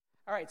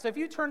All right, so if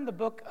you turn the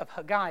book of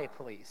Haggai,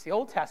 please, the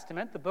Old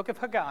Testament, the book of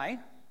Haggai.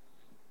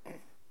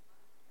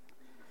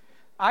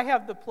 I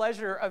have the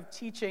pleasure of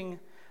teaching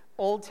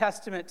Old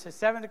Testament to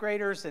 7th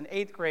graders and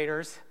 8th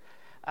graders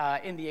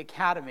in the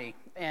academy,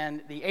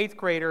 and the 8th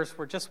graders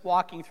were just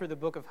walking through the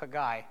book of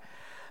Haggai.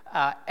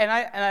 And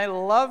I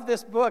love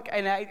this book,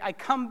 and I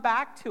come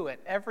back to it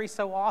every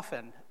so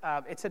often.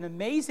 It's an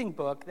amazing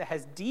book that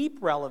has deep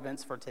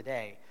relevance for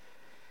today.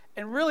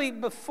 And really,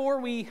 before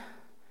we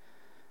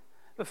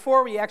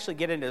actually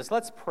get into this,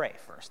 let's pray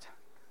first.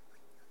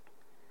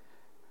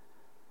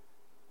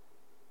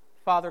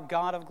 Father,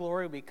 God of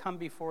glory, we come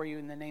before you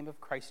in the name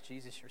of Christ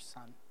Jesus, your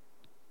Son.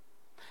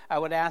 I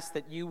would ask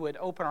that you would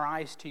open our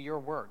eyes to your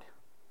word.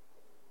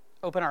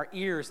 Open our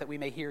ears that we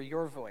may hear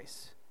your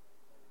voice.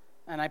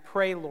 And I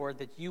pray, Lord,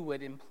 that you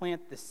would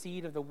implant the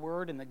seed of the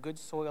word in the good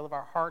soil of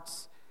our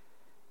hearts,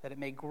 that it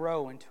may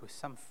grow into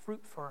some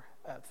fruit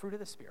of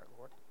the Spirit,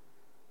 Lord.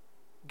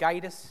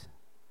 Guide us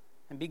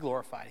and be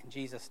glorified in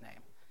Jesus' name.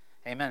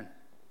 Amen.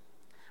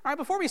 All right,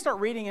 before we start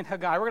reading in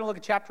Haggai, we're going to look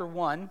at chapter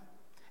 1.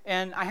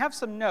 And I have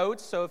some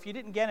notes, so if you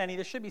didn't get any,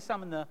 there should be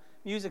some in the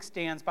music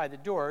stands by the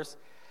doors.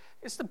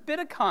 It's a bit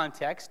of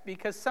context,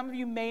 because some of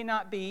you may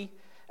not be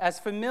as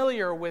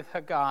familiar with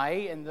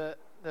Haggai and the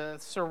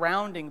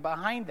surrounding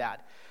behind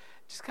that.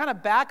 Just kind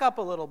of back up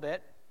a little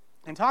bit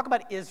and talk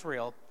about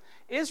Israel.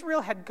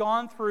 Israel had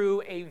gone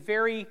through a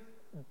very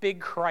big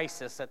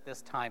crisis at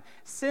this time.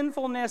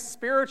 Sinfulness,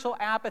 spiritual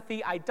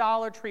apathy,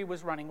 idolatry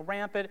was running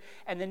rampant,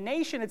 and the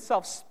nation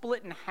itself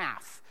split in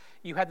half.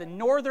 You had the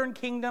northern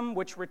kingdom,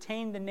 which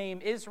retained the name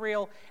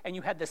Israel, and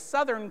you had the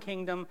southern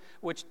kingdom,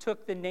 which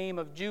took the name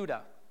of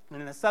Judah. And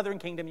in the southern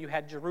kingdom, you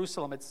had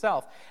Jerusalem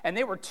itself. And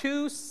they were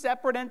two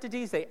separate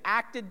entities. They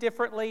acted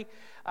differently.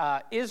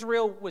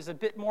 Israel was a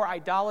bit more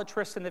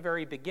idolatrous in the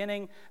very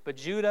beginning, but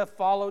Judah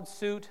followed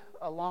suit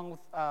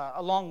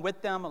along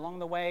with them along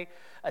the way.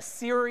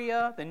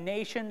 Assyria, the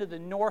nation to the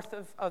north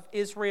of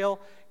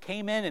Israel,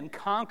 came in and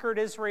conquered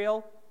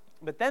Israel.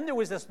 But then there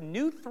was this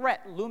new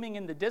threat looming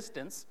in the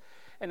distance,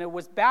 and it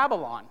was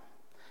Babylon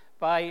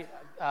by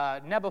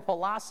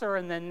Nebuchadnezzar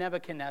and then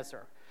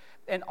Nebuchadnezzar.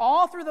 And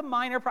all through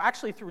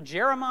through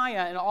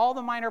Jeremiah and all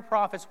the minor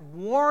prophets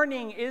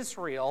warning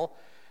Israel,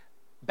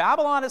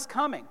 Babylon is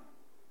coming.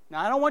 Now,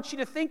 I don't want you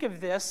to think of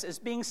this as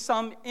being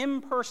some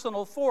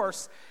impersonal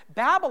force.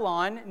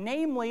 Babylon,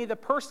 namely the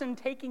person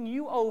taking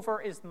you over,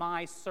 is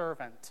my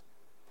servant.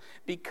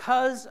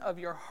 Because of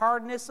your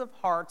hardness of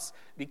hearts,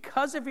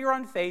 because of your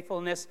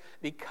unfaithfulness,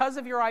 because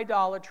of your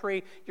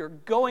idolatry, you're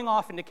going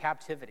off into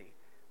captivity.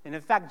 And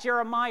in fact,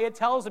 Jeremiah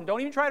tells them,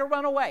 don't even try to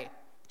run away.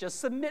 Just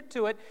submit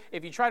to it.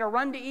 If you try to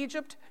run to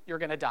Egypt, you're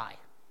going to die.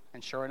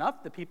 And sure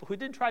enough, the people who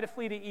did try to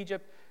flee to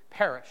Egypt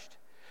perished.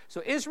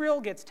 So Israel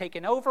gets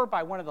taken over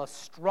by one of the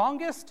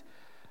strongest,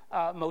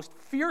 most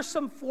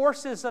fearsome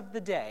forces of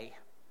the day.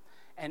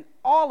 And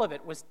most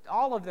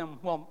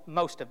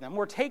of them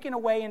were taken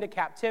away into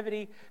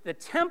captivity. The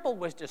temple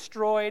was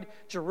destroyed.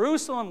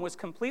 Jerusalem was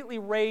completely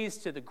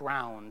razed to the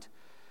ground.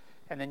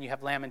 And then you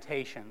have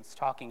Lamentations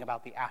talking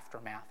about the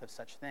aftermath of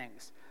such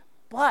things.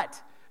 But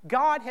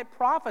God had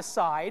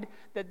prophesied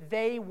that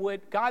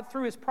God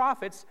through his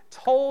prophets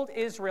told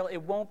Israel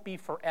it won't be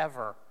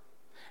forever.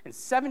 In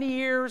 70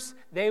 years,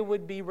 they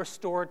would be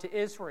restored to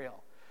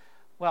Israel.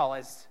 Well,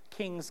 as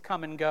kings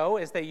come and go,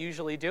 as they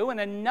usually do, and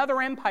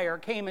another empire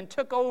came and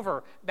took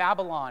over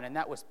Babylon, and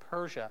that was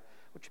Persia,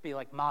 which would be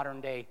like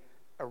modern-day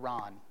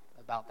Iran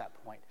about that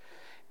point.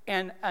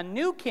 And a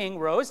new king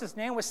rose. His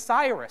name was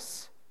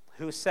Cyrus,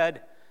 who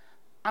said,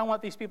 I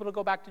want these people to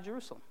go back to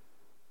Jerusalem.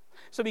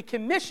 So he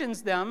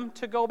commissions them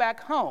to go back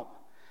home.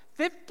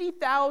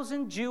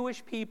 50,000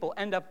 Jewish people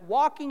end up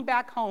walking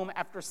back home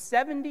after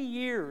 70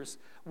 years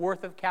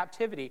worth of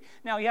captivity.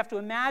 Now, you have to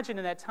imagine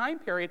in that time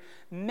period,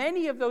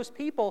 many of those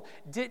people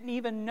didn't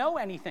even know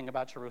anything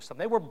about Jerusalem.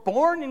 They were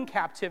born in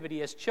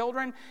captivity as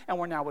children and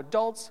were now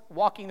adults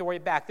walking their way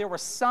back. There were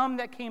some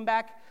that came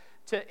back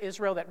to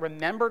Israel that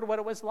remembered what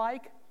it was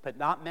like, but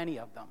not many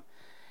of them.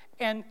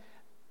 And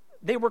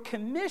they were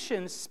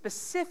commissioned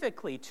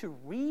specifically to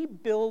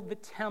rebuild the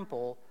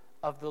temple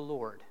of the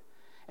Lord.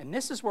 And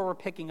this is where we're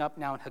picking up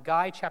now in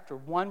Haggai chapter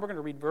 1. We're going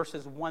to read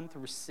verses 1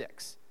 through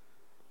 6.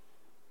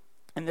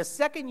 In the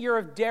second year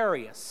of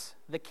Darius,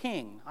 the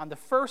king, on the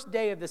first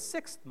day of the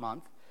 6th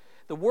month,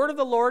 the word of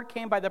the Lord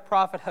came by the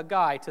prophet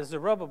Haggai to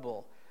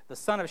Zerubbabel, the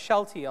son of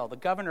Shealtiel, the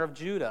governor of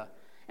Judah,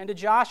 and to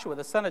Joshua,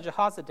 the son of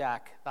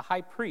Jehozadak, the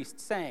high priest,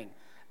 saying,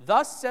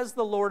 Thus says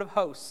the Lord of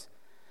hosts,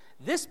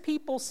 this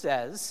people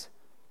says,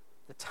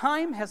 the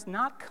time has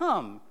not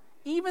come,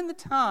 even the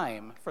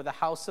time for the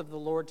house of the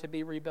Lord to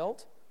be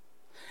rebuilt.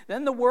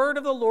 Then the word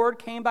of the Lord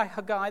came by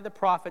Haggai the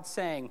prophet,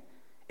 saying,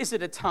 Is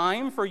it a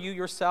time for you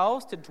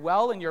yourselves to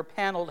dwell in your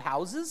paneled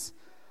houses,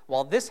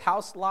 while this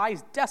house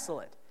lies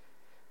desolate?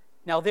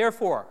 Now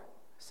therefore,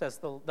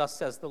 thus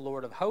says the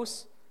Lord of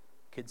hosts,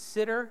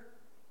 consider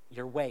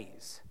your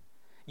ways.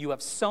 You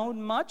have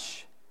sown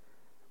much,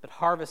 but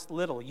harvest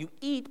little. You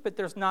eat, but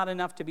there's not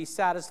enough to be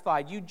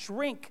satisfied. You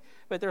drink,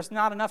 but there's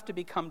not enough to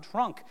become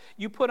drunk.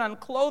 You put on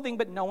clothing,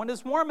 but no one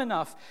is warm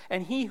enough.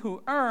 And he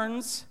who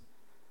earns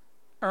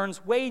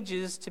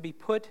wages to be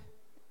put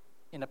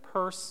in a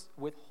purse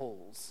with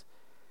holes.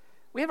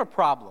 We have a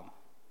problem.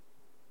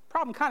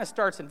 Problem kind of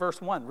starts in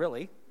verse 1,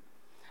 really.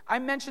 I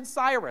mentioned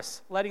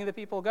Cyrus letting the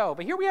people go,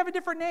 but here we have a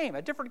different name,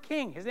 a different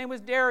king. His name was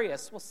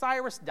Darius. Well,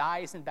 Cyrus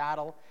dies in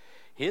battle.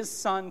 His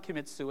son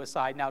commits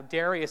suicide. Now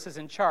Darius is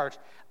in charge.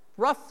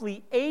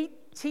 Roughly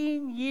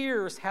 18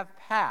 years have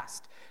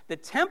passed. The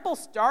temple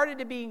started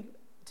to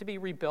be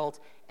rebuilt,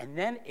 and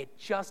then it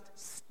just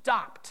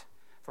stopped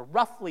for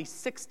roughly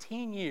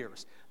 16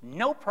 years.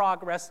 No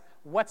progress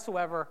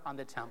whatsoever on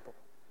the temple.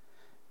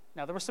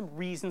 Now, there were some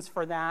reasons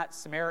for that.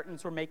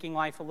 Samaritans were making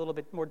life a little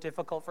bit more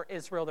difficult for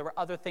Israel. There were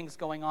other things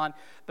going on.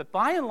 But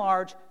by and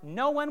large,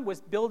 no one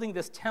was building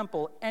this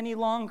temple any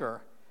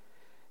longer,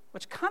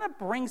 which kind of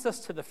brings us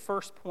to the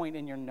first point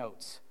in your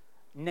notes.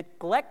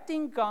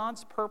 Neglecting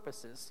God's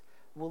purposes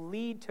will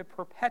lead to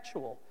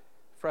perpetual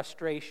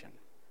frustration.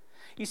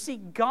 You see,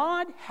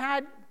 God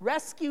had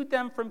rescued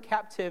them from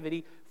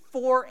captivity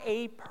for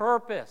a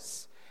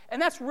purpose.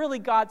 And that's really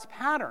God's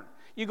pattern.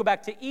 You go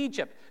back to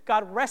Egypt.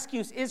 God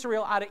rescues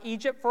Israel out of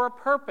Egypt for a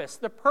purpose.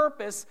 The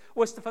purpose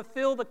was to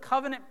fulfill the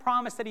covenant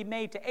promise that he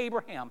made to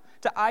Abraham,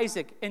 to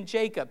Isaac, and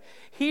Jacob.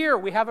 Here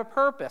we have a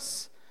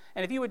purpose.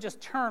 And if you would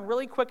just turn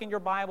really quick in your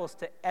Bibles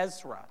to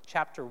Ezra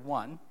chapter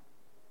 1.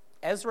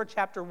 Ezra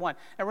chapter 1.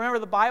 Now remember,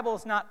 the Bible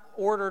is not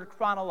ordered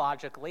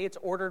chronologically. It's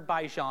ordered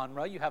by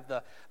genre. You have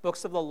the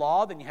books of the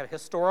law, then you have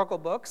historical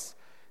books,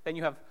 then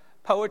you have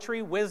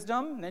poetry,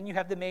 wisdom, and then you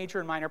have the major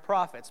and minor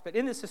prophets. But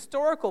in this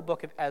historical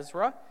book of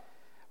Ezra,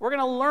 we're going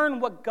to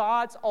learn what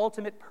God's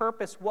ultimate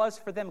purpose was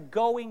for them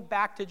going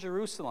back to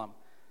Jerusalem.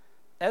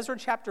 Ezra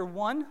chapter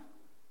 1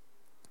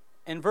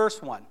 and verse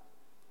 1.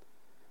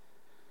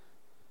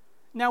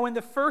 Now in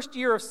the first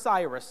year of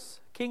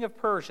Cyrus, king of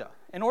Persia,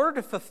 in order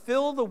to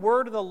fulfill the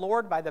word of the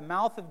Lord by the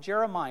mouth of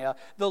Jeremiah,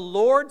 the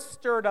Lord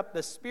stirred up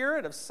the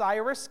spirit of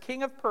Cyrus,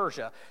 king of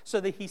Persia,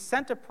 so that he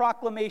sent a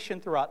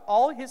proclamation throughout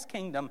all his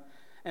kingdom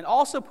and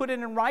also put it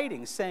in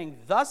writing, saying,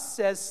 "Thus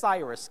says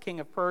Cyrus, king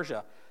of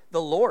Persia,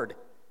 the Lord,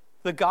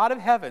 the God of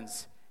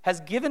heavens,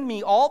 has given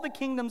me all the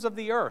kingdoms of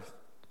the earth,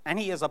 and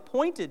he has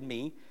appointed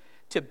me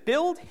to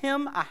build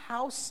him a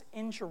house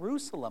in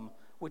Jerusalem,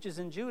 which is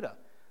in Judah."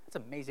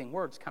 That's amazing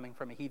words coming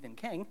from a heathen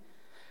king.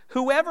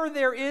 "Whoever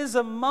there is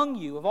among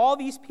you of all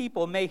these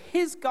people, may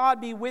his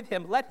God be with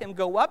him. Let him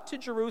go up to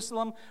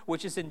Jerusalem,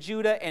 which is in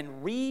Judah,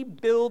 and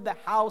rebuild the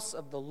house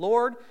of the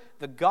Lord,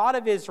 the God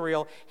of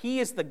Israel.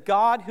 He is the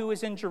God who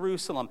is in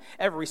Jerusalem.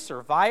 Every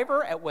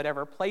survivor at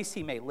whatever place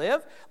he may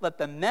live, let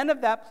the men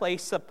of that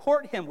place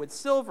support him with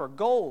silver,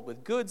 gold,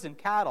 with goods and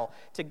cattle,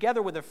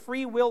 together with a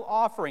free will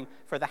offering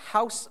for the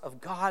house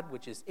of God,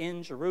 which is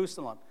in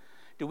Jerusalem."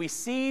 Do we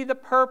see the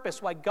purpose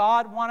why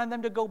God wanted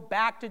them to go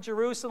back to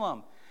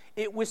Jerusalem?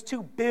 It was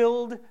to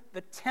build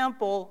the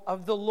temple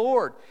of the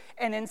Lord.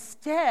 And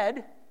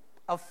instead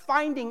of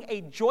finding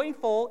a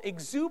joyful,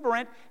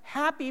 exuberant,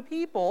 happy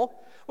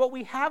people, what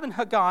we have in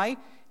Haggai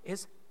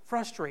is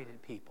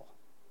frustrated people.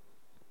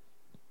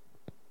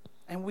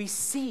 And we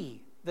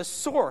see the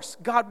source.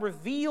 God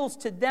reveals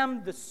to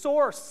them the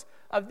source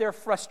of their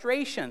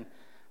frustration.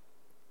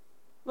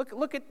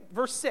 Look at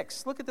verse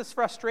 6. Look at this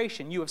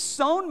frustration. "You have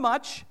sown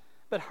much,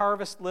 but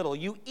harvest little.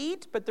 You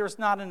eat, but there's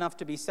not enough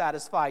to be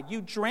satisfied. You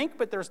drink,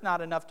 but there's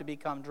not enough to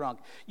become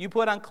drunk. You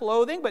put on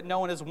clothing, but no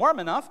one is warm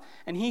enough.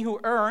 And he who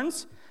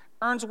earns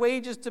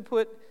wages to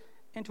put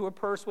into a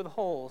purse with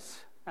holes."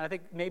 And I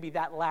think maybe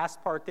that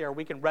last part there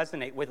we can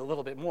resonate with a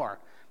little bit more.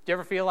 Do you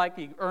ever feel like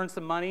you earn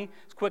some money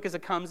as quick as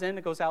it comes in,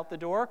 it goes out the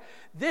door?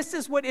 This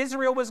is what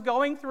Israel was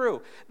going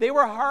through. They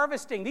were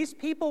harvesting. These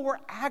people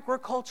were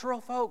agricultural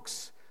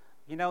folks.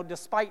 You know,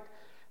 despite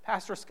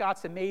Pastor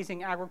Scott's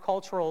amazing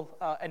agricultural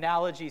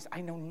analogies,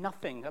 I know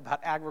nothing about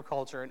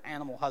agriculture and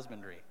animal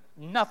husbandry.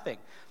 Nothing.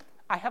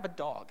 I have a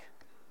dog.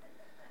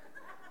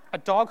 A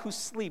dog who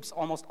sleeps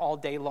almost all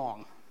day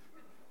long.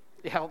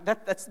 You know,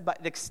 that's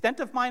the extent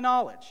of my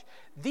knowledge.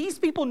 These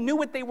people knew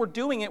what they were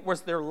doing. It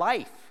was their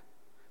life.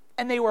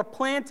 And they were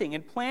planting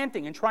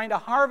and trying to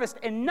harvest,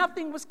 and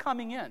nothing was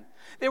coming in.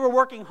 They were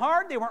working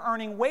hard, they were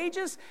earning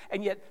wages,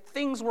 and yet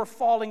things were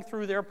falling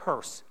through their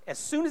purse. As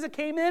soon as it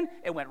came in,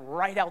 it went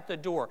right out the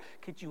door.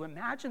 Could you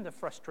imagine the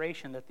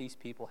frustration that these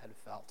people had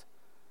felt?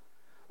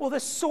 Well,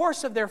 the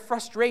source of their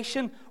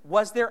frustration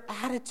was their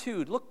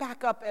attitude. Look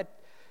back up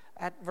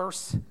at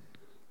verse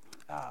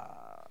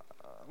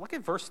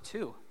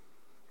 2.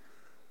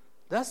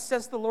 "Thus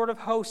says the Lord of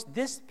hosts,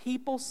 this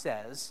people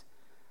says,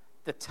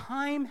 the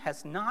time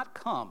has not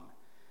come,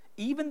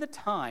 even the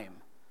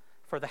time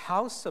for the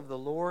house of the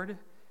Lord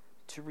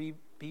to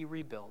be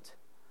rebuilt."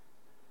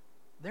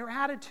 Their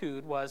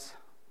attitude was,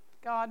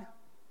 "God,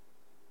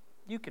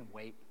 you can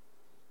wait.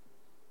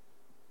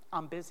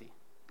 I'm busy.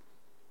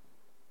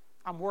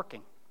 I'm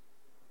working.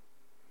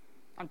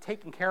 I'm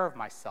taking care of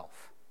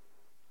myself.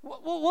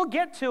 We'll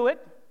get to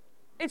it.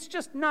 It's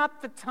just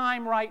not the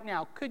time right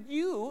now. Could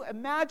you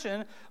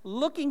imagine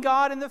looking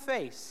God in the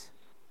face?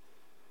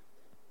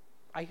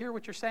 I hear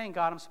what you're saying,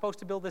 God. I'm supposed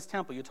to build this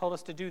temple. You told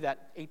us to do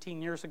that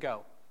 18 years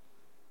ago.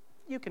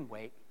 You can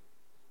wait.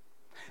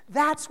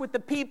 That's what the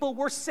people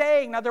were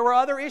saying. Now, there were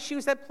other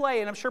issues at play,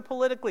 and I'm sure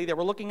politically they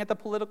were looking at the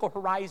political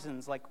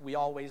horizons like we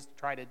always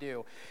try to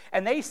do.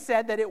 And they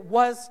said that it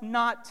was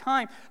not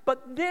time.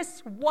 But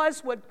this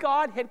was what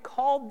God had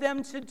called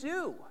them to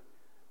do,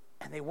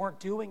 and they weren't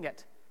doing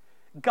it.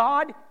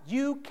 God,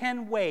 you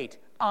can wait.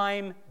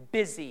 I'm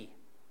busy.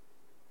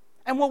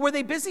 And what were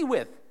they busy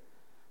with?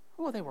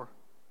 Well, they were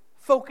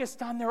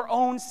focused on their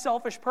own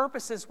selfish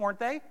purposes, weren't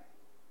they?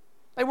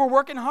 They were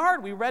working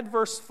hard. We read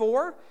verse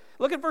 4.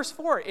 Look at verse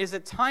 4. Is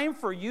it time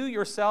for you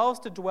yourselves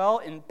to dwell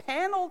in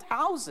paneled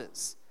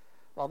houses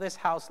while this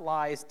house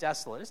lies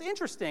desolate? It's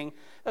interesting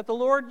that the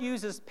Lord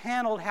uses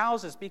paneled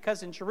houses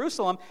because in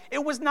Jerusalem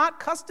it was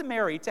not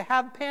customary to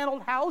have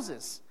paneled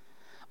houses.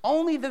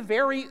 Only the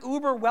very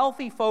uber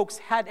wealthy folks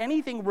had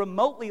anything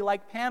remotely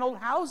like paneled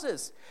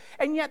houses.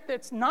 And yet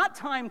it's not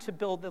time to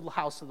build the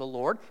house of the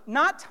Lord,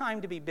 not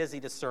time to be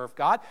busy to serve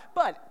God,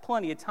 but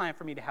plenty of time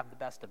for me to have the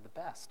best of the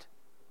best,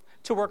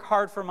 to work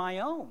hard for my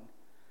own.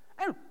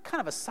 And kind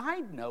of a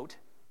side note,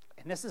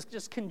 and this is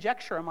just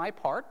conjecture on my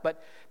part,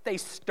 but they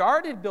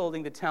started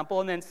building the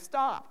temple and then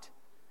stopped,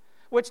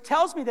 which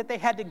tells me that they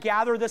had to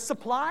gather the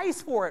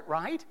supplies for it,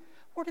 right?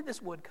 Where did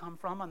this wood come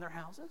from on their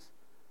houses?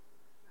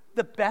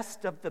 The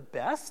best of the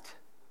best.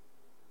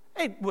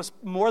 It was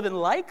more than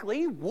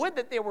likely wood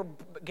that they were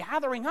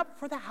gathering up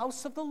for the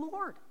house of the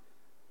Lord.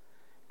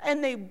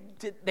 And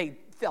they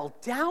fell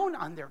down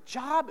on their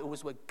job. It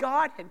was what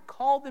God had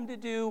called them to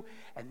do.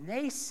 And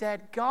they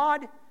said,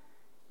 God,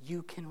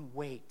 you can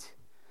wait.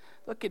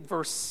 We looked at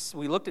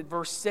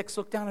verse 6,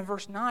 look down at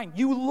verse 9.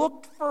 You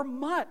looked for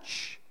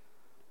much.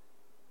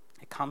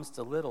 It comes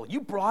to little.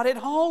 You brought it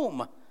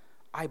home.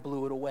 I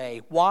blew it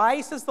away.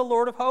 Why, says the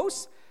Lord of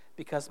hosts?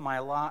 Because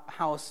my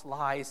house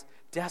lies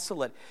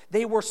desolate.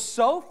 They were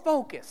so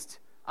focused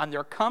on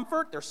their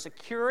comfort, their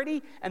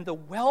security, and the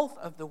wealth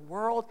of the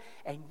world,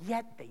 and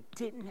yet they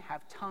didn't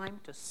have time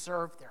to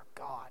serve their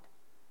God.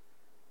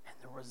 And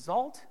the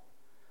result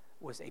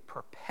was a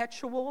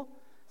perpetual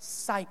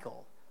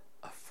cycle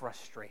of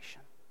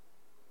frustration.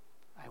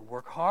 I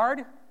work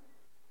hard,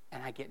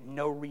 and I get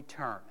no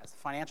return. As a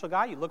financial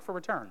guy, you look for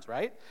returns,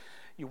 right?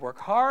 You work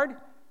hard,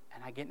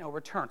 and I get no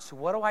return. So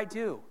what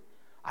do?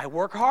 I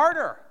work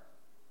harder,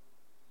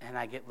 and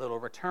I get little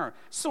return.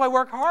 So I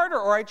work harder,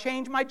 or I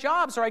change my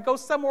jobs, or I go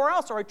somewhere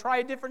else, or I try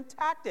a different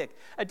tactic,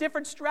 a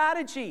different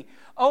strategy.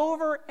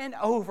 Over and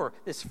over,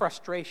 this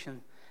frustration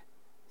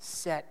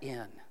set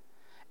in.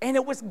 And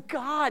it was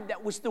God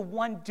that was the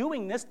one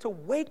doing this to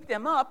wake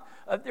them up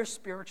of their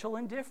spiritual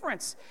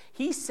indifference.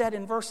 He said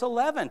in verse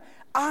 11,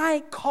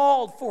 I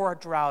called for a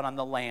drought on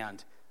the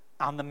land,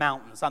 on the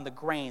mountains, on the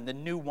grain, the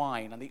new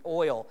wine, on the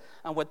oil,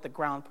 on what the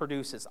ground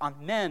produces, on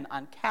men,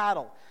 on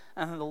cattle,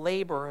 and on the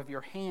labor of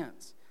your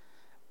hands.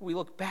 We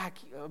look back,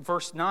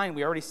 verse 9,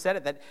 we already said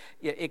it, that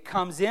it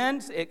comes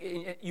in,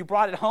 you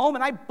brought it home,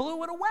 and I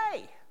blew it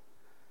away.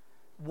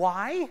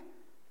 Why?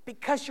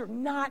 Because you're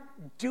not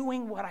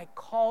doing what I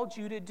called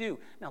you to do.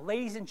 Now,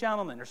 ladies and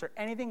gentlemen, is there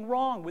anything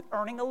wrong with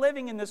earning a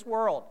living in this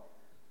world?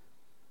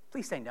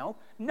 Please say no.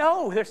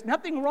 No, there's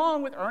nothing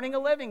wrong with earning a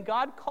living.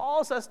 God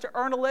calls us to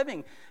earn a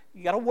living.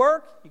 You got to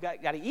work, you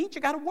got to eat,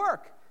 you got to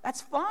work.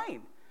 That's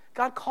fine.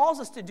 God calls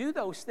us to do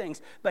those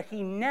things, but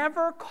he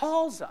never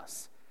calls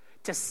us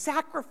to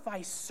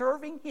sacrifice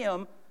serving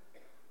him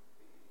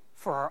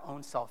for our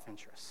own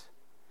self-interest.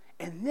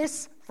 And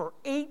this, for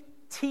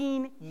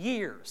 18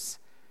 years,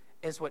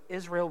 is what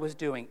Israel was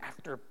doing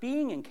after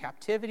being in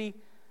captivity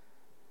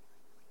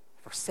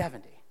for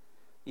 70.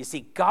 You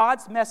see,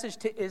 God's message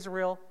to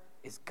Israel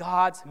is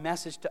God's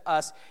message to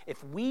us.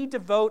 If we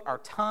devote our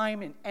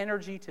time and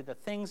energy to the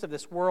things of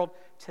this world,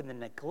 to the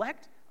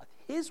neglect of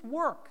his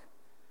work,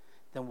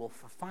 then we'll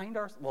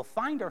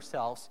find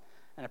ourselves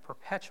in a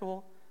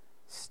perpetual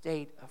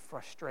state of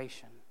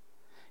frustration.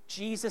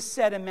 Jesus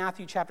said in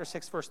Matthew chapter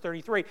 6, verse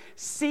 33,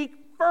 seek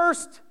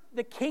first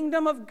the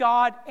kingdom of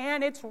God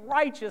and its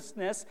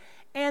righteousness,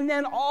 and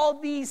then all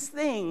these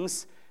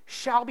things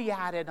shall be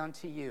added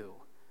unto you.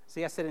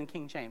 See, I said in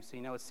King James, so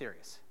you know it's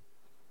serious.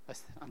 I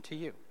said, unto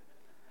you.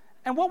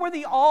 And what were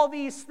all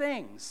these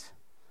things?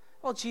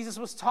 Well, Jesus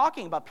was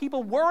talking about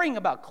people worrying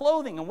about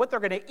clothing and what they're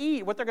going to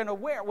eat, what they're going to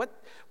wear, what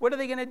are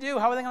they going to do,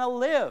 how are they going to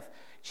live.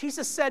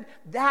 Jesus said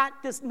that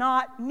does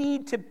not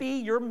need to be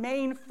your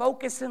main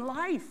focus in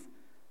life.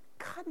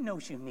 God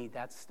knows you need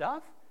that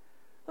stuff.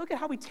 Look at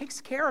how he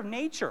takes care of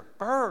nature,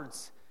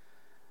 birds,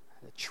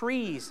 the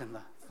trees, and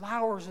the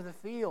flowers of the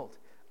field.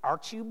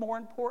 Aren't you more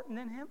important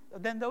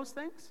than those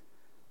things?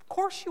 Of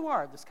course you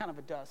are. This kind of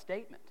a duh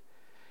statement.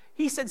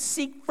 He said,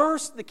 seek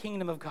first the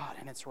kingdom of God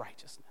and its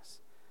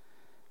righteousness.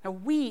 Now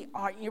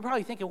you're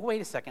probably thinking,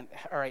 wait a second,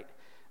 all right,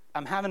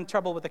 I'm having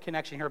trouble with the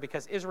connection here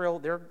because Israel,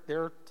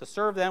 they're to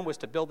serve them was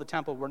to build the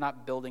temple. We're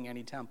not building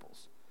any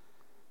temples.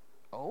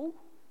 Oh?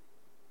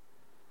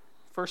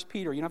 1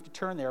 Peter, you don't have to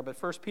turn there, but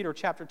 1 Peter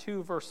chapter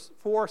 2, verse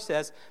 4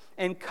 says,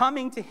 "And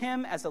coming to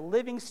him as a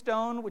living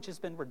stone, which has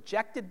been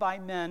rejected by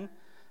men,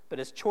 but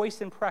is choice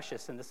and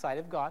precious in the sight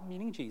of God,"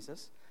 meaning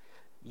Jesus,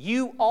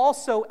 "you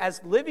also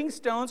as living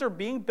stones are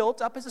being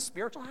built up as a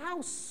spiritual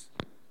house,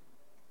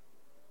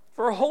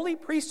 for a holy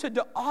priesthood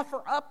to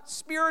offer up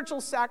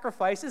spiritual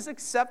sacrifices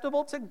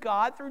acceptable to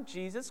God through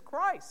Jesus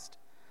Christ."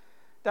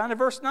 Down to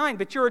verse 9,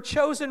 "But you're a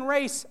chosen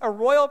race, a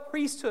royal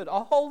priesthood,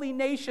 a holy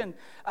nation,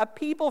 a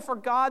people for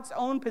God's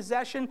own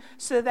possession,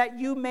 so that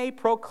you may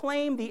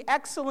proclaim the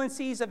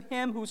excellencies of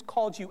him who's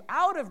called you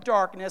out of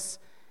darkness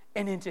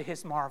and into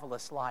his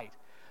marvelous light."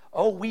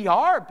 Oh, we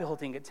are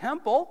building a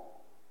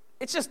temple.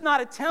 It's just not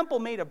a temple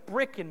made of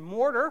brick and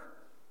mortar.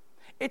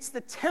 It's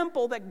the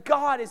temple that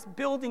God is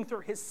building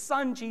through his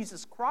Son,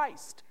 Jesus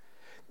Christ.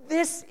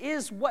 This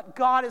is what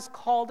God has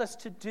called us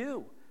to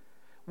do.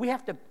 We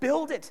have to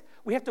build it.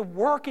 We have to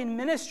work in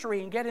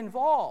ministry and get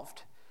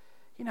involved.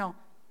 You know,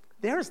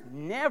 there's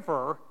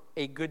never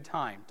a good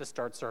time to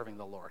start serving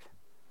the Lord.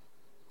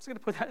 I'm just going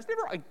to put that. It's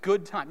never a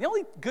good time. The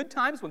only good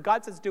time is when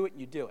God says do it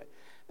and you do it.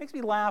 It makes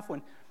me laugh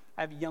when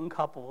I have young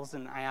couples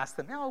and I ask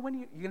them, "Oh, when are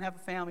you going to have a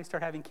family,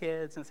 start having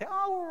kids?" And say,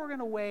 "Oh, well, we're going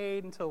to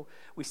wait until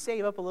we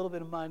save up a little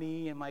bit of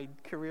money and my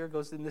career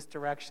goes in this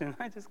direction."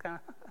 I just kind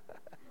of,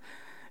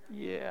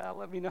 yeah,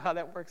 let me know how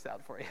that works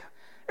out for you.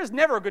 There's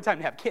never a good time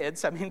to have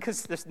kids,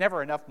 because there's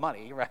never enough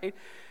money, right?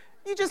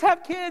 You just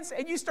have kids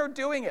and you start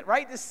doing it,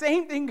 right? The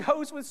same thing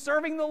goes with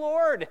serving the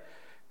Lord.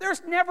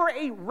 There's never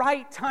a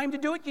right time to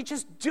do it. You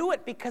just do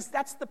it because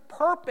that's the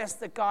purpose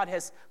that God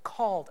has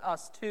called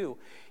us to.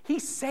 He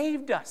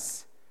saved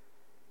us.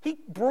 He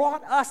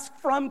brought us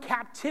from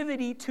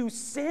captivity to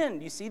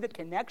sin. You see the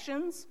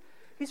connections?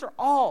 These are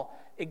all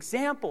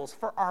examples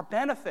for our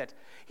benefit.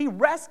 He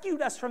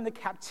rescued us from the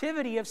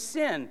captivity of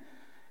sin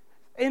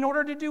in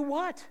order to do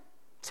what?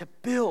 To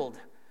build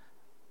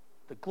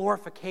the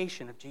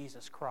glorification of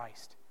Jesus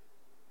Christ.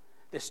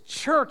 This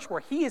church where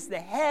he is the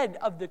head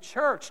of the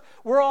church,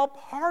 we're all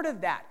part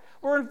of that.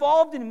 We're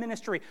involved in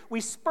ministry.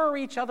 We spur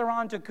each other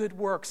on to good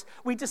works.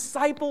 We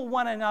disciple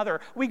one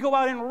another. We go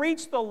out and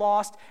reach the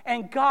lost,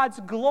 and God's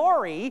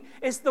glory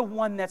is the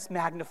one that's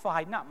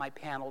magnified, not my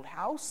paneled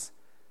house,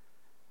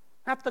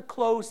 not the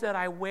clothes that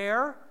I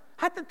wear.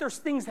 Not that there's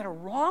things that are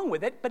wrong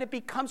with it, but it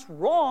becomes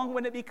wrong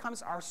when it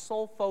becomes our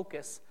sole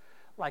focus,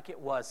 like it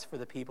was for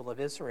the people of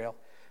Israel.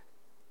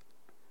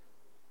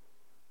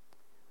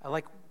 I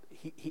like,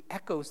 he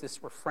echoes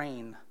this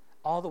refrain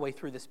all the way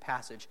through this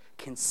passage.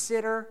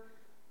 Consider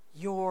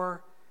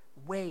your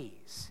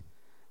ways.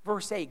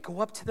 Verse 8, go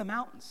up to the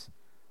mountains.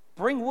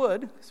 Bring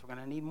wood, because we're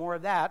going to need more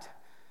of that,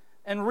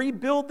 and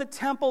rebuild the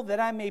temple that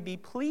I may be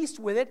pleased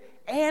with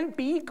it and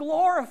be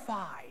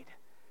glorified.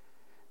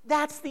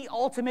 That's the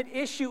ultimate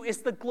issue,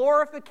 is the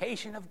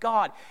glorification of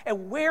God.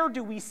 And where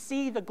do we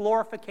see the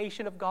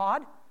glorification of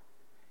God?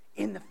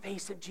 In the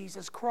face of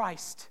Jesus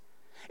Christ.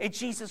 And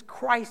Jesus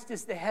Christ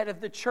is the head of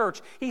the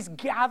church. He's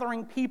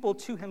gathering people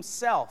to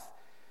himself.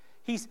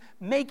 He's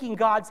making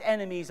God's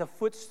enemies a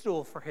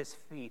footstool for his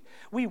feet.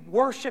 We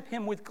worship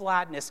him with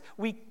gladness.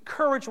 We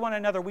encourage one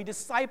another. We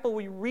disciple.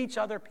 We reach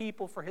other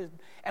people for his.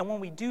 And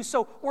when we do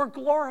so, we're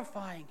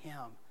glorifying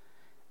him.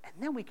 And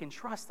then we can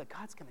trust that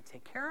God's going to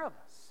take care of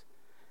us.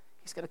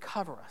 He's going to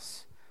cover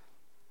us.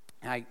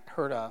 And I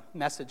heard a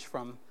message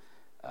from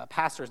a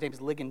pastor. His name is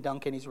Ligon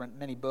Duncan. He's written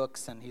many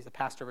books, and he's a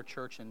pastor of a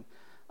church in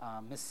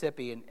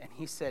Mississippi. And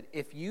he said,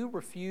 if you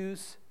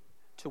refuse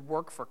to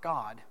work for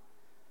God,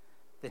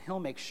 then he'll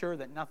make sure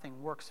that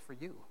nothing works for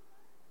you.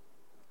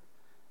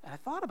 And I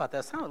thought about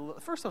this.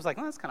 At first I was like,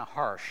 that's kind of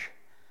harsh.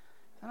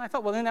 And I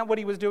thought, well, isn't that what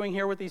he was doing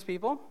here with these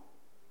people?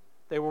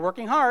 They were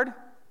working hard,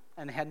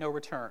 and they had no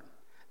return.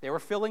 They were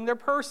filling their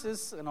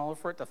purses in order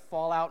for it to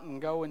fall out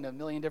and go in a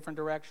million different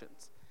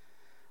directions.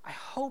 I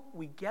hope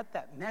we get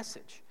that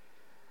message,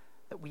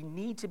 that we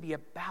need to be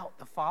about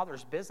the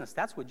Father's business.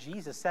 That's what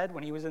Jesus said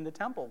when he was in the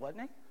temple,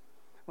 wasn't he?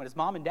 When his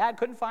mom and dad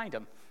couldn't find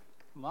him.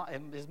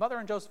 His mother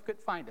and Joseph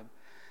couldn't find him.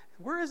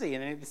 Where is he?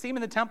 And they see him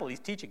in the temple.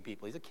 He's teaching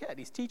people. He's a kid.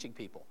 He's teaching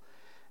people.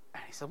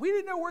 And he said, we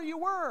didn't know where you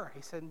were.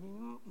 He said,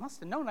 you must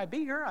have known I'd be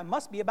here. I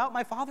must be about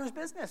my Father's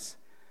business.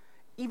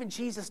 Even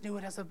Jesus knew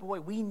it as a boy.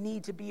 We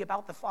need to be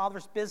about the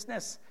Father's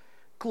business,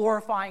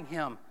 glorifying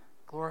him,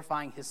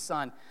 glorifying his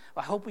Son.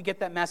 I hope we get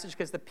that message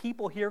because the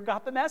people here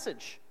got the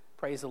message.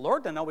 Praise the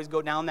Lord. Doesn't always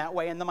go down that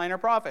way in the minor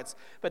prophets.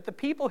 But the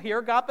people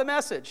here got the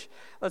message.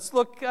 Let's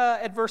look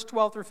at verse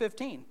 12 through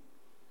 15.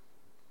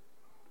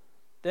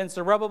 Then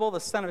Zerubbabel, the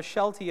son of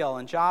Shealtiel,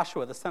 and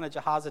Joshua, the son of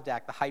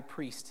Jehozadak, the high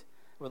priest,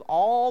 with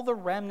all the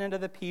remnant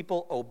of the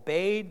people,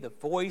 obeyed the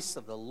voice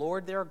of the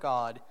Lord their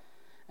God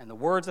and the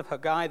words of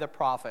Haggai the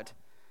prophet,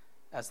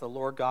 as the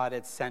Lord God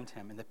had sent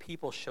him. And the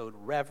people showed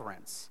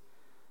reverence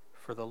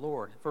for the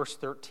Lord. Verse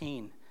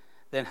 13,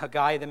 then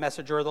Haggai, the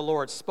messenger of the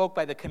Lord, spoke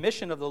by the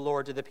commission of the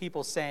Lord to the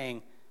people,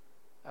 saying,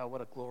 oh,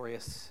 what a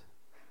glorious,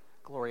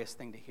 glorious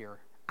thing to hear.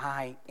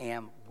 I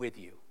am with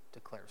you,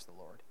 declares the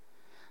Lord.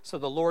 So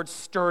the Lord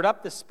stirred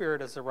up the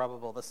spirit of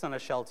Zerubbabel, the son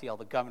of Shealtiel,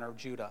 the governor of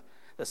Judah,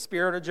 the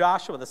spirit of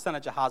Joshua, the son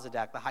of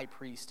Jehozadak, the high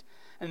priest,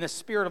 and the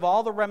spirit of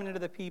all the remnant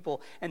of the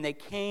people. And they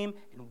came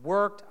and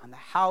worked on the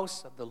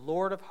house of the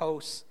Lord of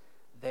hosts,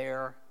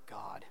 their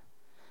God.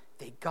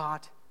 They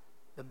got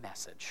the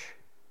message.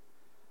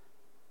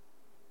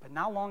 But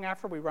not long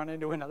after, we run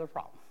into another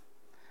problem.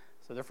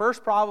 So their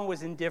first problem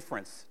was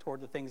indifference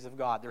toward the things of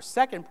God. Their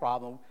second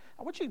problem,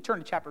 I want you to turn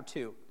to chapter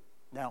 2.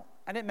 Now,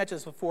 I didn't mention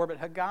this before, but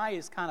Haggai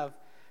is kind of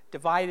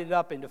divided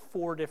up into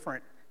 4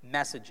 different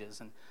messages.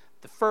 And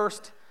the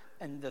first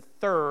and the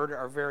third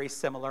are very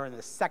similar, and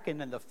the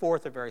second and the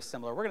fourth are very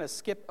similar. We're going to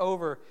skip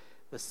over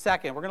the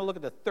second. We're going to look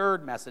at the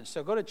third message.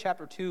 So go to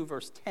chapter 2,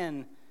 verse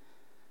 10.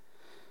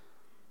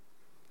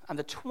 On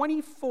the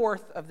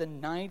 24th of the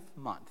 9th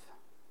month,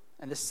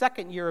 in the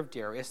second year of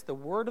Darius, the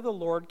word of the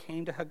Lord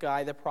came to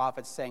Haggai the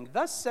prophet, saying,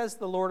 Thus says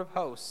the Lord of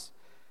hosts,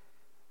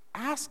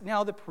 ask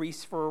now the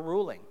priests for a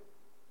ruling.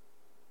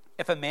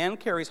 If a man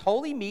carries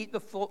holy meat, the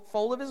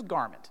fold of his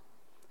garment,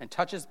 and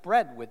touches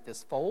bread with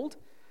this fold,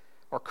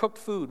 or cooked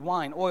food,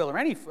 wine, oil, or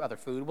any other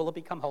food, will it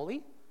become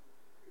holy?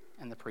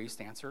 And the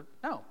priest answered,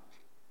 No.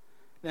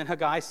 Then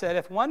Haggai said,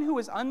 If one who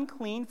is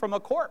unclean from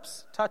a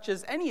corpse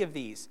touches any of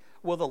these,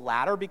 will the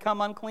latter become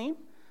unclean?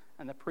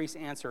 And the priest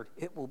answered,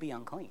 It will be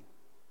unclean.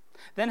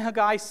 Then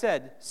Haggai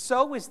said,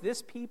 So is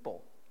this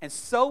people, and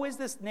so is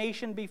this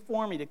nation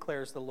before me,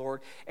 declares the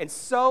Lord, and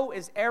so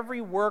is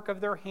every work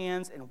of their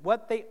hands, and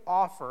what they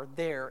offer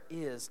there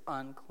is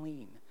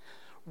unclean.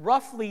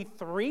 Roughly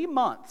 3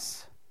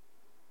 months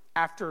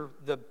after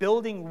the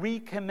building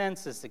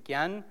recommences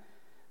again,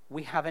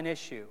 we have an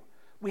issue.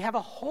 We have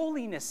a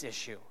holiness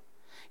issue.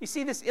 You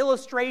see this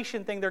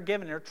illustration thing they're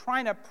given. They're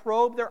trying to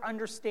probe their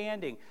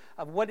understanding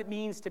of what it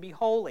means to be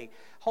holy.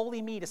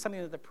 Holy meat is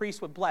something that the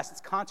priest would bless. It's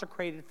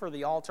consecrated for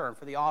the altar and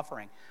for the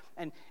offering.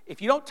 And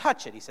if you don't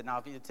touch it, he said, now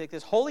if you take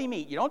this holy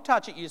meat, you don't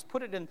touch it, you just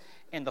put it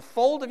in the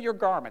fold of your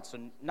garment. So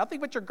nothing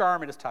but your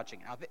garment is touching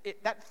it. Now,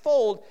 if that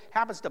fold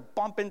happens to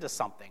bump into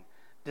something,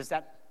 does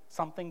that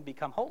something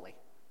become holy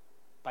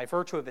by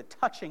virtue of it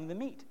touching the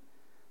meat?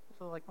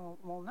 So like,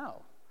 well,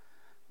 no.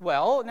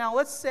 Well, now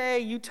let's say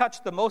you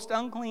touch the most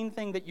unclean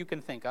thing that you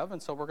can think of,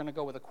 and so we're going to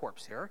go with a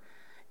corpse here.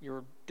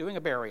 You're doing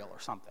a burial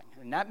or something,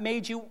 and that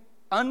made you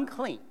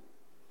unclean.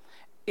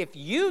 If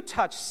you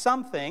touch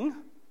something,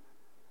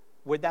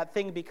 would that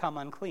thing become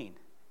unclean?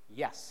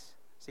 Yes.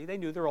 See, they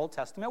knew their Old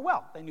Testament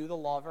well. They knew the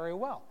law very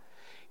well.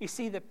 You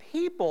see, the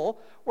people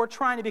were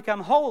trying to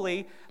become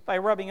holy by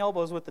rubbing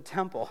elbows with the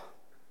temple,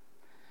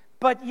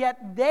 but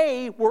yet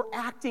they were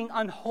acting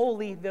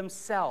unholy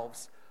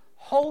themselves.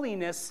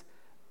 Holiness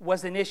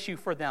was an issue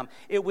for them.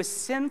 It was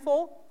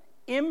sinful,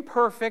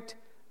 imperfect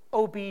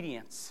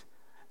obedience.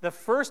 The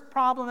first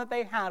problem that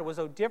they had was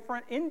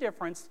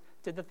indifference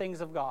to the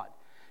things of God.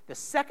 The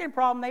second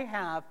problem they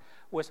have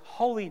was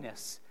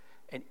holiness,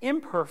 an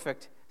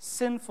imperfect,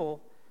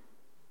 sinful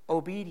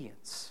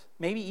obedience.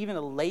 Maybe even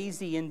a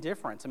lazy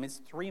indifference. I mean,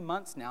 it's 3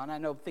 months now, and I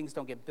know things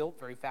don't get built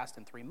very fast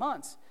in 3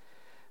 months.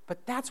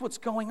 But that's what's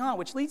going on,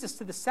 which leads us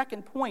to the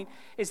second point,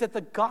 is that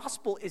the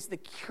gospel is the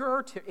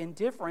cure to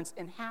indifference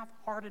and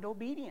half-hearted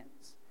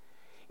obedience.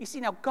 You see,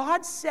 now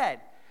God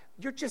said,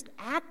 you're just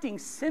acting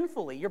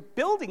sinfully. You're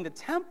building the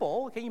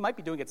temple. Okay, you might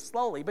be doing it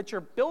slowly, but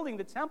you're building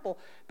the temple,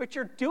 but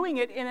you're doing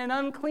it in an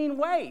unclean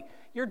way.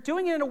 You're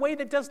doing it in a way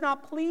that does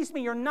not please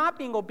me. You're not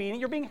being obedient.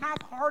 You're being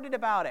half-hearted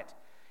about it.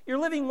 You're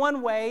living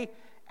one way,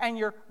 and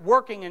you're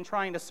working and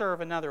trying to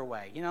serve another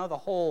way. You know, the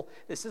whole,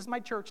 this is my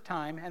church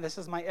time, and this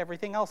is my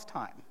everything else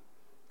time.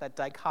 That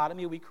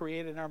dichotomy we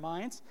created in our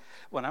minds.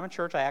 When I'm in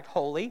church, I act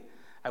holy.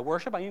 I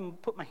worship. I even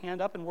put my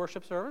hand up in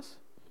worship service.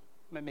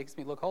 It makes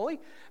me look holy.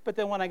 But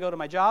then when I go to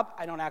my job,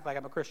 I don't act like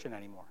I'm a Christian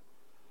anymore.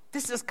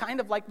 This is kind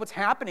of like what's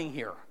happening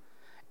here.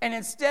 And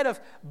instead of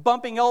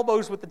bumping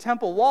elbows with the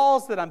temple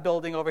walls that I'm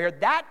building over here,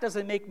 that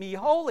doesn't make me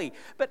holy.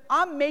 But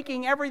I'm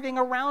making everything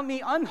around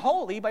me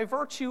unholy by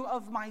virtue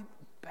of my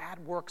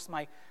bad works,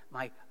 my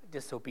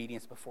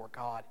disobedience before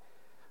God.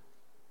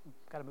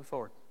 Got to move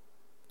forward.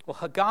 Well,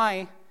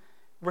 Haggai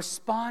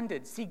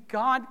responded. See,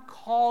 God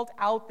called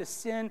out the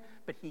sin,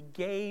 but he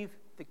gave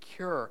the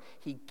cure.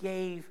 He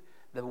gave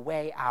the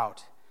way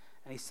out.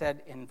 And he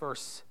said in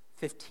verse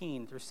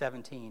 15 through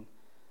 17,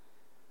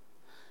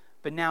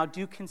 But now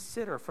do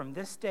consider from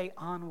this day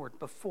onward,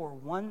 before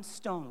one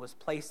stone was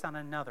placed on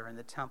another in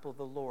the temple of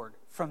the Lord.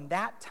 From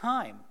that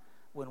time,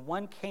 when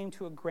one came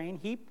to a grain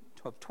heap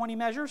of 20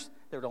 measures,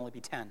 there would only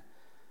be 10.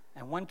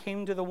 And one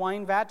came to the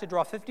wine vat to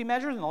draw 50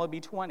 measures, and there would only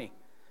be 20.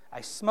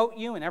 I smote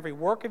you in every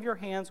work of your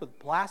hands with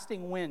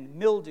blasting wind,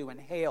 mildew, and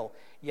hail,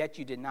 yet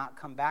you did not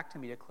come back to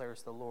me,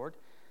 declares the Lord.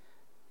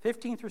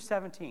 15 through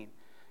 17.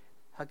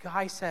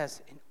 Haggai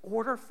says, in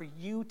order for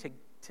you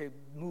to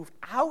move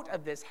out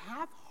of this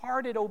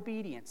half-hearted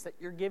obedience that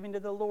you're giving to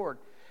the Lord,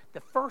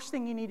 the first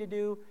thing you need to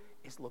do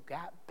is look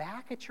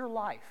back at your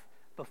life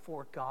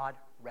before God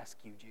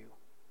rescued you.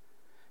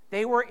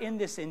 They were in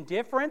this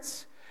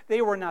indifference.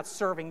 They were not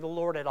serving the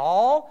Lord at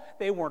all.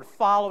 They weren't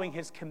following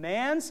his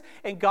commands,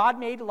 and God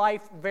made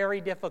life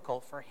very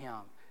difficult for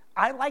him.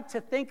 I like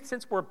to think,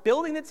 since we're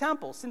building the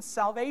temple, since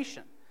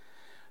salvation,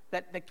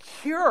 that the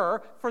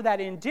cure for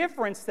that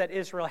indifference that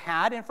Israel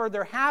had and for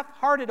their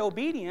half-hearted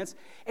obedience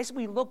is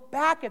we look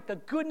back at the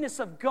goodness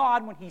of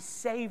God when he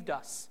saved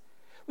us.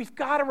 We've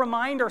got to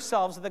remind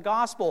ourselves of the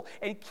gospel,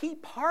 and a key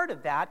part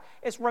of that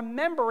is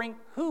remembering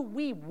who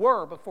we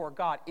were before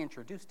God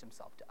introduced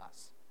himself to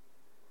us.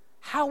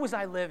 How was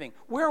I living?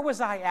 Where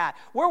was I at?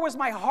 Where was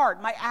my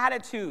heart, my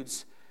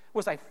attitudes?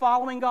 Was I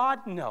following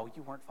God? No,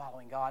 you weren't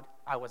following God.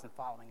 I wasn't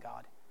following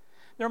God.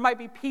 There might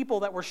be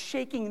people that were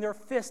shaking their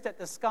fist at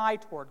the sky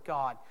toward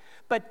God.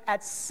 But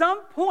at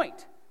some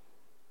point,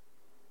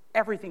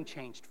 everything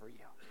changed for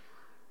you.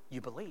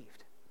 You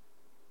believed.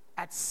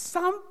 At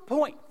some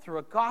point, through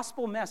a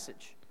gospel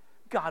message,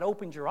 God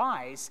opened your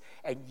eyes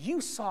and you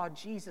saw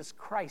Jesus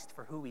Christ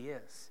for who he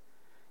is.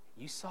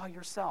 You saw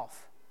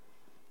yourself.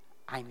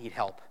 I need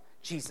help.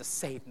 Jesus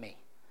saved me.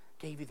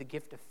 Gave you the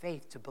gift of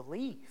faith to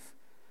believe.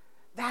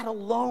 That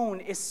alone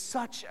is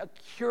such a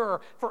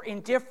cure for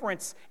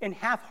indifference and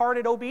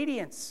half-hearted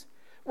obedience.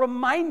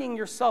 Reminding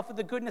yourself of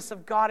the goodness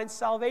of God and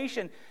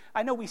salvation.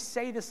 I know we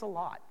say this a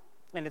lot,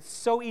 and it's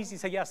so easy to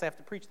say, yes, I have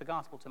to preach the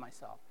gospel to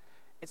myself.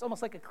 It's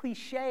almost like a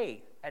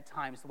cliche at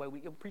times, the way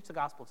we preach the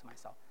gospel to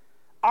myself.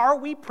 Are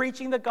we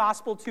preaching the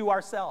gospel to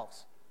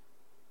ourselves?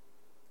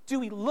 Do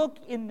we look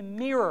in the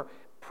mirror,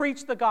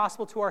 preach the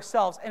gospel to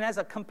ourselves, and as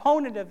a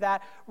component of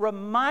that,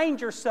 remind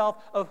yourself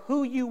of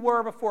who you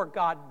were before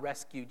God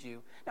rescued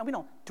you? Now, we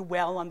don't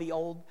dwell on the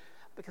old,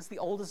 because the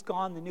old is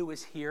gone, the new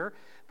is here,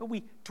 but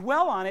we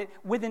dwell on it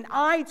with an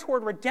eye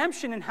toward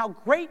redemption and how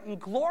great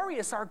and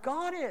glorious our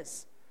God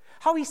is.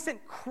 How he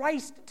sent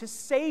Christ to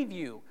save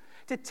you,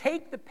 to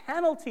take the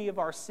penalty of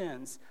our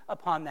sins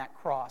upon that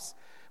cross.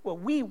 Well,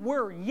 we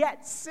were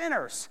yet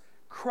sinners.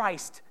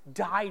 Christ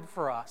died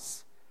for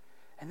us.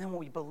 And then when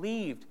we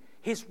believed,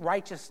 his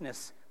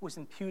righteousness was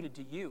imputed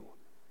to you,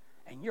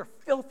 and your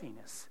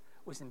filthiness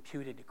was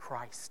imputed to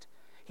Christ.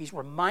 He's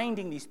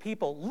reminding these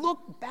people,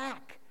 look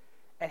back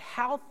at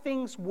how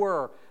things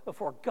were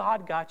before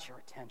God got your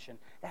attention.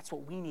 That's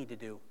what we need to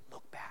do,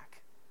 look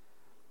back.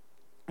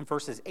 In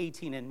verses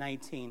 18 and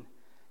 19,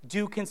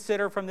 do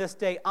consider from this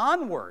day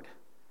onward,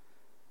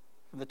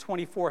 from the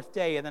 24th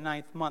day of the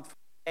 9th month, from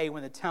the day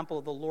when the temple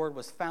of the Lord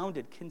was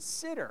founded,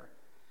 consider,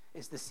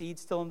 is the seed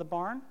still in the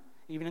barn?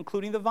 Even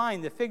including the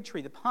vine, the fig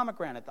tree, the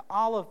pomegranate, the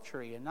olive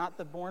tree, and not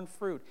the born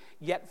fruit.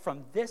 Yet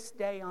from this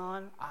day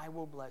on, I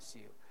will bless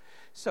you.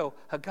 So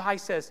Haggai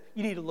says,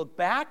 you need to look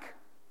back,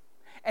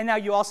 and now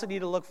you also need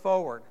to look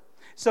forward.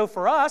 So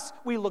for us,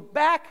 we look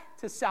back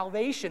to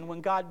salvation. When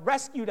God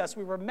rescued us,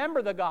 we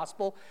remember the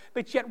gospel,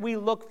 but yet we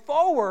look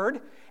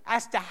forward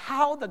as to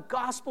how the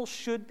gospel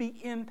should be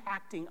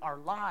impacting our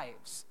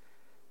lives.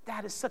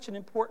 That is such an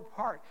important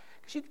part,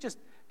 because you could just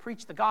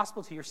preach the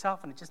gospel to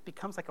yourself, and it just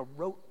becomes like a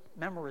rote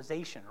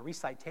memorization or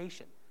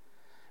recitation.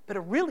 But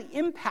it really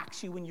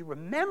impacts you when you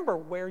remember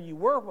where you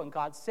were when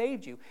God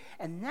saved you.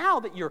 And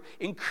now that you're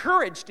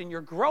encouraged and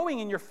you're growing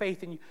in your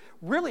faith and you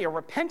really are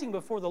repenting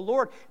before the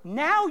Lord,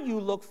 now you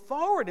look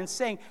forward and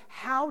saying,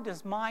 how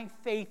does my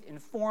faith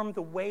inform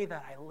the way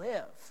that I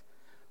live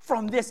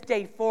from this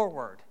day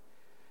forward?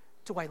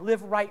 Do I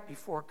live right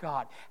before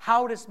God?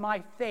 How does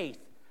my faith,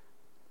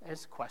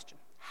 there's a question,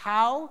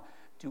 how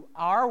do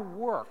our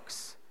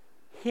works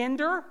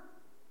hinder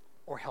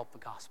or help the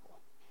gospel?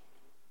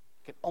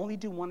 You can only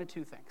do one of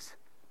two things.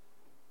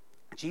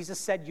 Jesus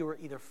said, you are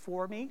either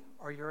for me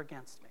or you're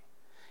against me.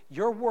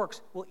 Your works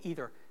will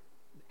either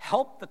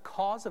help the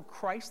cause of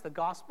Christ, the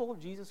gospel of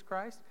Jesus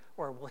Christ,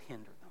 or it will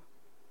hinder them.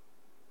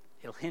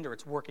 It'll hinder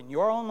its work in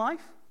your own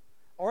life,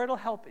 or it'll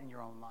help in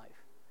your own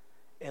life.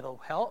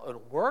 It'll help,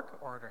 it'll work,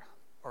 or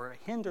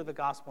it'll hinder the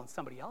gospel in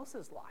somebody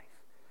else's life.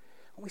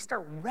 When we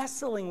start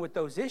wrestling with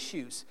those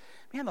issues,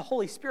 man, the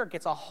Holy Spirit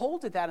gets a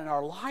hold of that in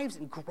our lives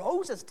and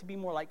grows us to be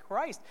more like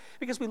Christ,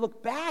 because we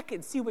look back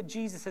and see what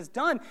Jesus has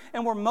done,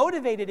 and we're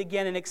motivated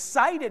again and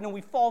excited, and we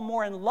fall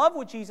more in love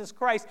with Jesus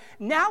Christ.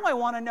 Now I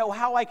want to know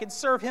how I can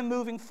serve him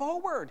moving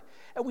forward.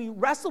 And we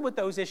wrestle with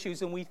those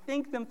issues and we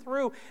think them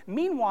through.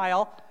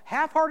 Meanwhile,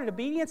 half-hearted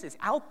obedience is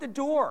out the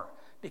door,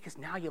 because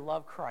now you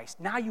love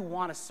Christ. Now you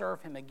want to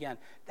serve him again.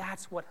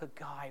 That's what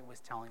Haggai was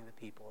telling the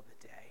people of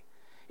the day.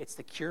 It's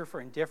the cure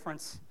for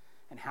indifference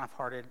and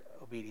half-hearted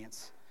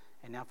obedience.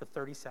 And now for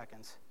 30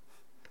 seconds.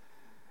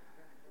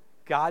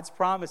 God's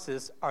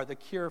promises are the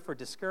cure for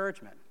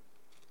discouragement.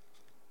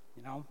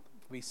 You know,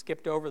 we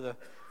skipped over the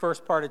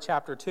first part of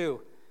chapter 2.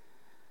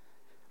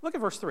 Look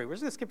at verse 3. We're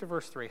just going to skip to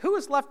verse 3. Who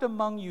is left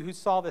among you who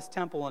saw this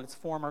temple in its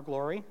former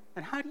glory?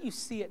 And how do you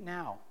see it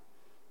now?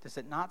 Does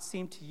it not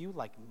seem to you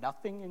like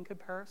nothing in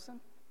comparison?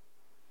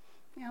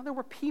 You know, there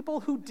were people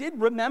who did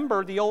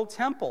remember the old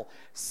temple.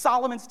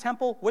 Solomon's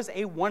temple was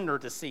a wonder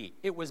to see.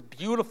 It was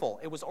beautiful.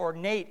 It was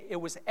ornate. It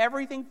was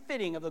everything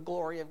fitting of the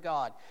glory of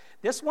God.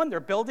 This one, they're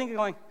building and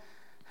going,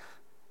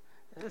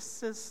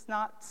 this is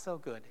not so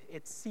good.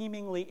 It's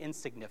seemingly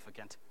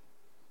insignificant.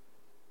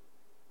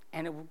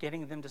 And it was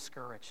getting them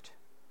discouraged.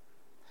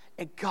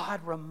 And God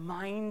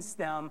reminds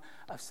them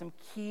of some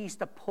keys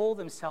to pull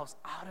themselves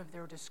out of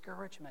their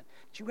discouragement.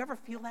 Do you ever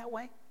feel that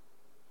way?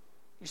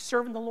 You're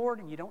serving the Lord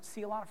and you don't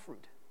see a lot of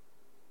fruit.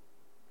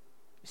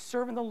 You're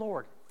serving the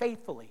Lord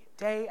faithfully,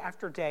 day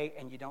after day,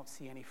 and you don't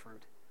see any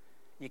fruit.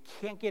 You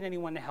can't get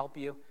anyone to help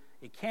you.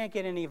 You can't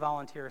get any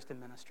volunteers to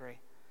ministry.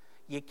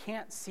 You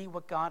can't see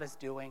what God is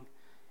doing.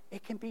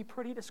 It can be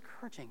pretty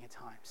discouraging at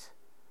times.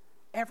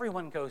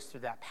 Everyone goes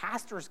through that.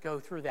 Pastors go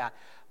through that.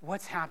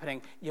 What's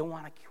happening? You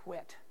want to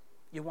quit.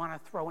 You want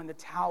to throw in the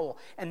towel.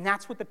 And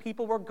that's what the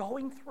people were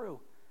going through.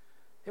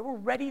 They were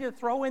ready to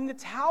throw in the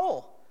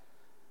towel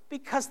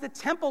because the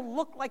temple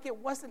looked like it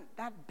wasn't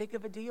that big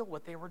of a deal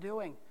what they were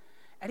doing.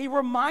 And he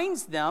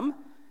reminds them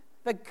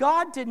that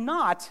God did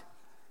not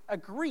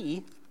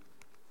agree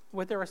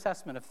with their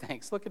assessment of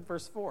things. Look at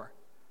verse 4.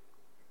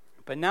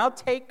 But now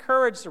take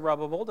courage,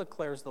 Zerubbabel,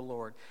 declares the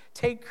Lord.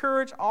 Take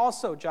courage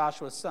also,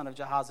 Joshua, son of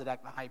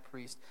Jehozadak, the high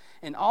priest.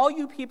 And all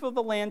you people of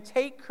the land,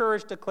 take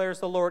courage, declares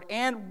the Lord,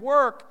 and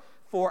work,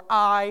 for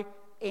I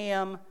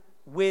am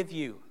with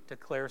you,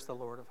 declares the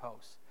Lord of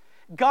hosts.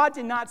 God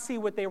did not see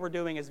what they were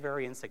doing as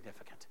very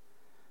insignificant.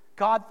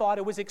 God thought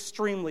it was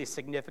extremely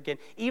significant,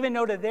 even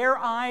though to their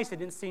eyes it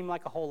didn't seem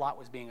like a whole lot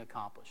was being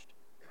accomplished.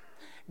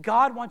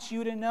 God wants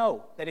you to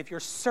know that if you're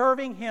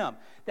serving him,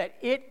 that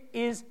it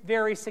is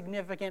very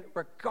significant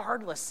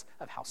regardless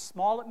of how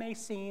small it may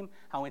seem,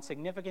 how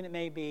insignificant it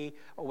may be,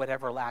 or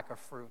whatever lack of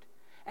fruit.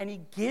 And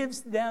he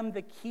gives them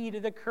the key to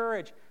the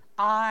courage.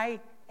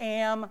 I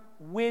am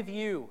with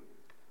you.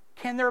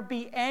 Can there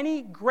be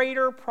any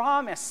greater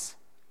promise?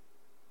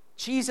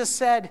 Jesus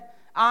said,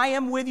 I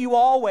am with you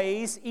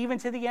always, even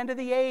to the end of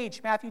the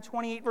age. Matthew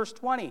 28, verse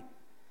 20.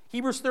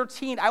 Hebrews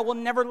 13, I will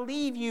never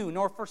leave you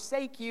nor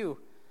forsake you.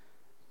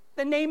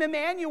 The name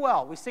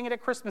Emmanuel, we sing it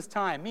at Christmas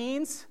time,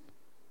 means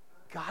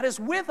God is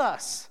with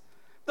us.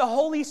 The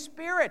Holy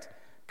Spirit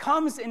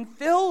comes and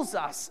fills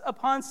us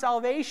upon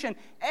salvation.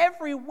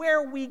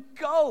 Everywhere we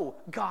go,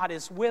 God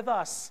is with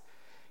us.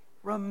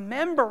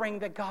 Remembering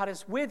that God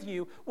is with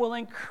you will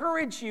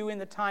encourage you in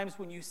the times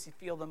when you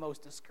feel the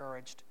most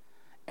discouraged.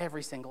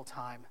 Every single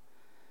time.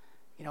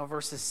 You know,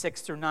 verses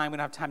 6 through 9, we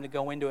don't have time to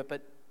go into it,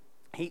 but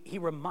he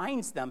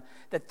reminds them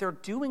that they're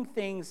doing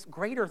things,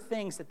 greater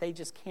things that they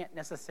just can't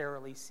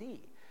necessarily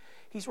see.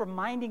 He's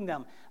reminding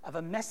them of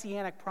a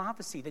messianic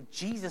prophecy that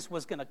Jesus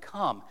was going to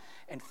come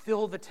and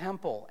fill the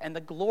temple and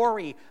the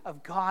glory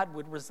of God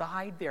would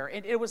reside there.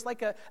 It was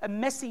like a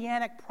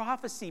messianic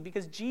prophecy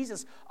because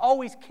Jesus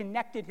always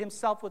connected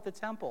himself with the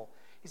temple.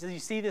 He says, you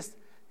see this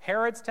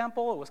Herod's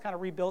temple? It was kind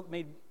of rebuilt,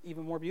 made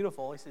even more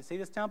beautiful. He said, see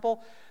this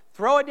temple?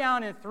 Throw it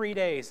down in 3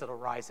 days, it'll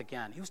rise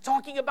again. He was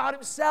talking about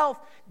himself.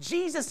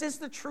 Jesus is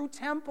the true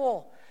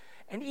temple.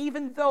 And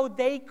even though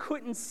they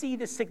couldn't see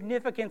the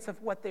significance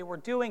of what they were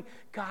doing,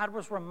 God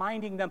was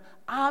reminding them,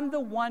 I'm the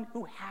one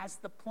who has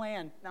the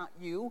plan, not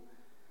you.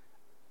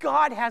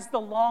 God has the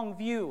long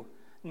view,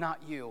 not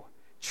you.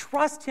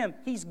 Trust him.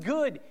 He's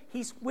good.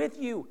 He's with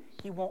you.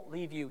 He won't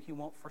leave you. He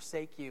won't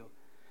forsake you.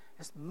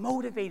 Has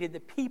motivated the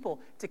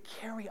people to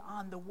carry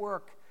on the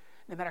work,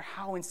 no matter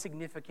how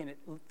insignificant it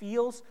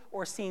feels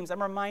or seems.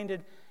 I'm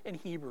reminded in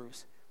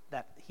Hebrews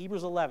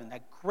 11,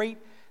 that great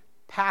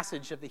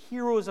passage of the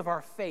heroes of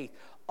our faith,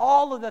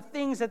 all of the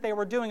things that they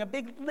were doing, a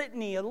big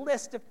litany, a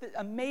list of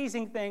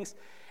amazing things,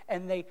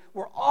 and they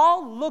were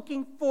all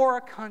looking for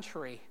a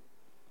country,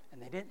 and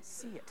they didn't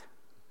see it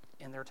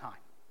in their time.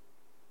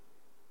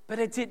 But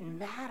it didn't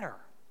matter.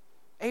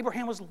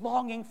 Abraham was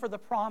longing for the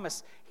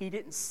promise. He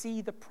didn't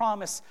see the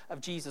promise of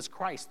Jesus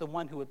Christ, the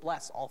one who would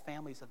bless all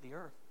families of the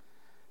earth.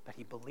 But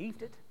he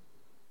believed it.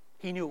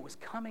 He knew it was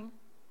coming.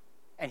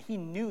 And he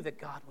knew that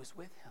God was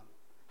with him.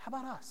 How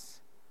about us?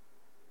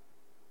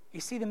 You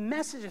see, the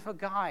message of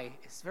Haggai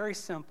is very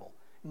simple.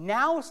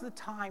 Now is the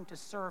time to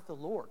serve the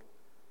Lord.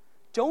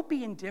 Don't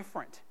be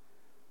indifferent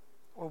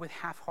or with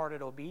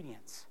half-hearted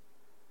obedience.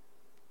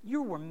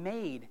 You were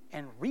made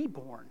and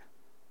reborn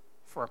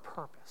for a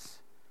purpose.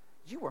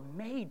 You were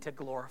made to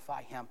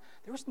glorify him.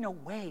 There's no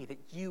way that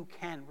you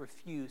can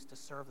refuse to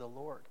serve the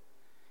Lord.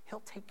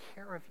 He'll take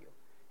care of you.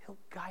 He'll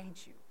guide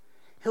you.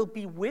 He'll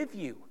be with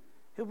you.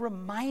 He'll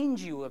remind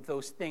you of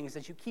those things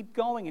as you keep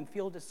going and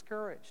feel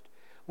discouraged.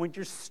 When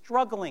you're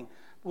struggling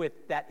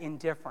with that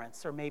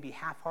indifference or maybe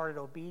half-hearted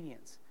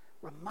obedience,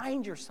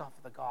 remind yourself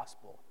of the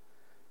gospel.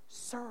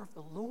 Serve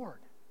the Lord.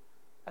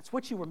 That's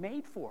what you were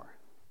made for.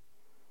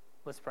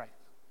 Let's pray.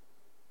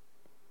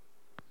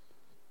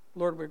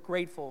 Lord, we're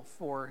grateful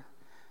for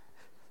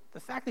the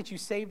fact that you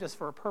saved us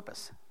for a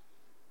purpose.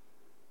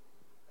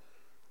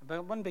 But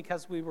it wasn't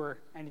because we were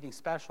anything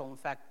special. In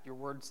fact, your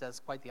word says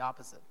quite the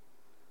opposite.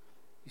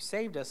 You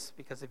saved us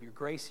because of your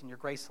grace and your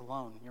grace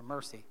alone, your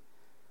mercy.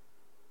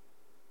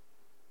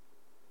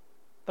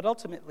 But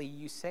ultimately,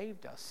 you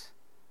saved us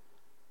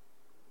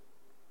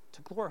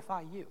to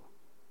glorify you.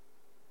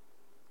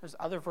 There's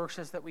other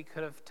verses that we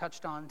could have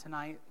touched on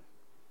tonight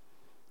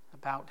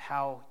about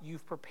how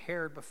you've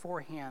prepared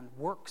beforehand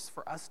works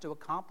for us to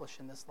accomplish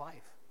in this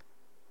life.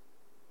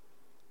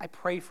 I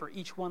pray for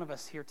each one of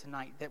us here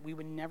tonight that we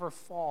would never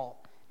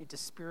fall into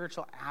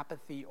spiritual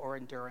apathy or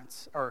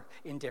endurance or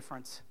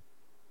indifference.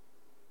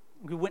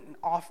 We wouldn't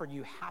offer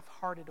you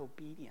half-hearted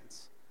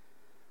obedience.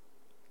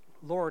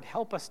 Lord,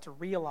 help us to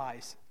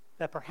realize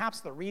that perhaps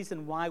the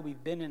reason why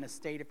we've been in a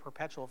state of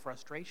perpetual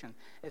frustration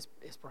is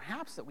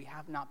perhaps that we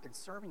have not been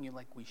serving you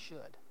like we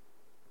should.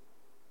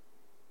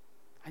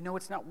 I know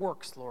it's not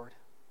works, Lord.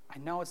 I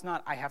know it's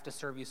not, I have to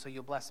serve you so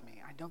you'll bless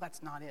me. I know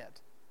that's not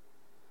it.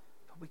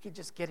 But we could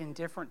just get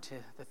indifferent to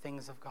the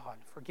things of God.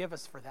 Forgive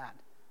us for that.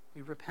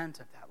 We repent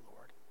of that,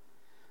 Lord.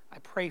 I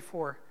pray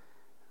for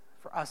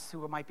us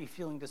who might be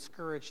feeling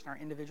discouraged in our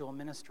individual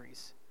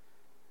ministries.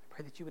 I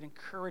pray that you would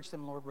encourage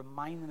them, Lord,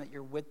 remind them that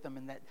you're with them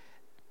and that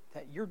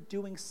you're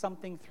doing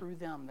something through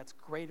them that's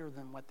greater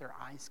than what their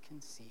eyes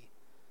can see.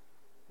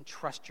 And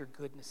trust your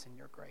goodness and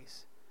your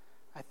grace.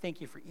 I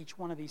thank you for each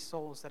one of these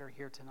souls that are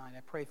here tonight.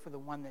 I pray for the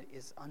one that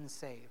is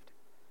unsaved,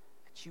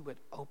 that you would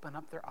open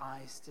up their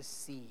eyes to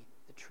see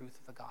the truth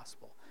of the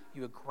gospel.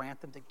 You would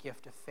grant them the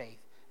gift of faith,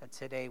 that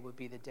today would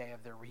be the day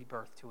of their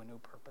rebirth to a new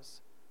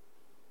purpose.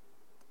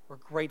 We're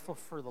grateful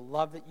for the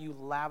love that you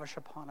lavish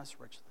upon us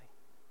richly.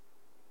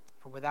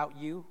 For without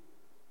you,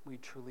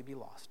 we'd truly be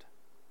lost.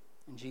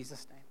 In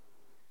Jesus'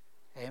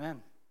 name,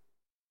 amen.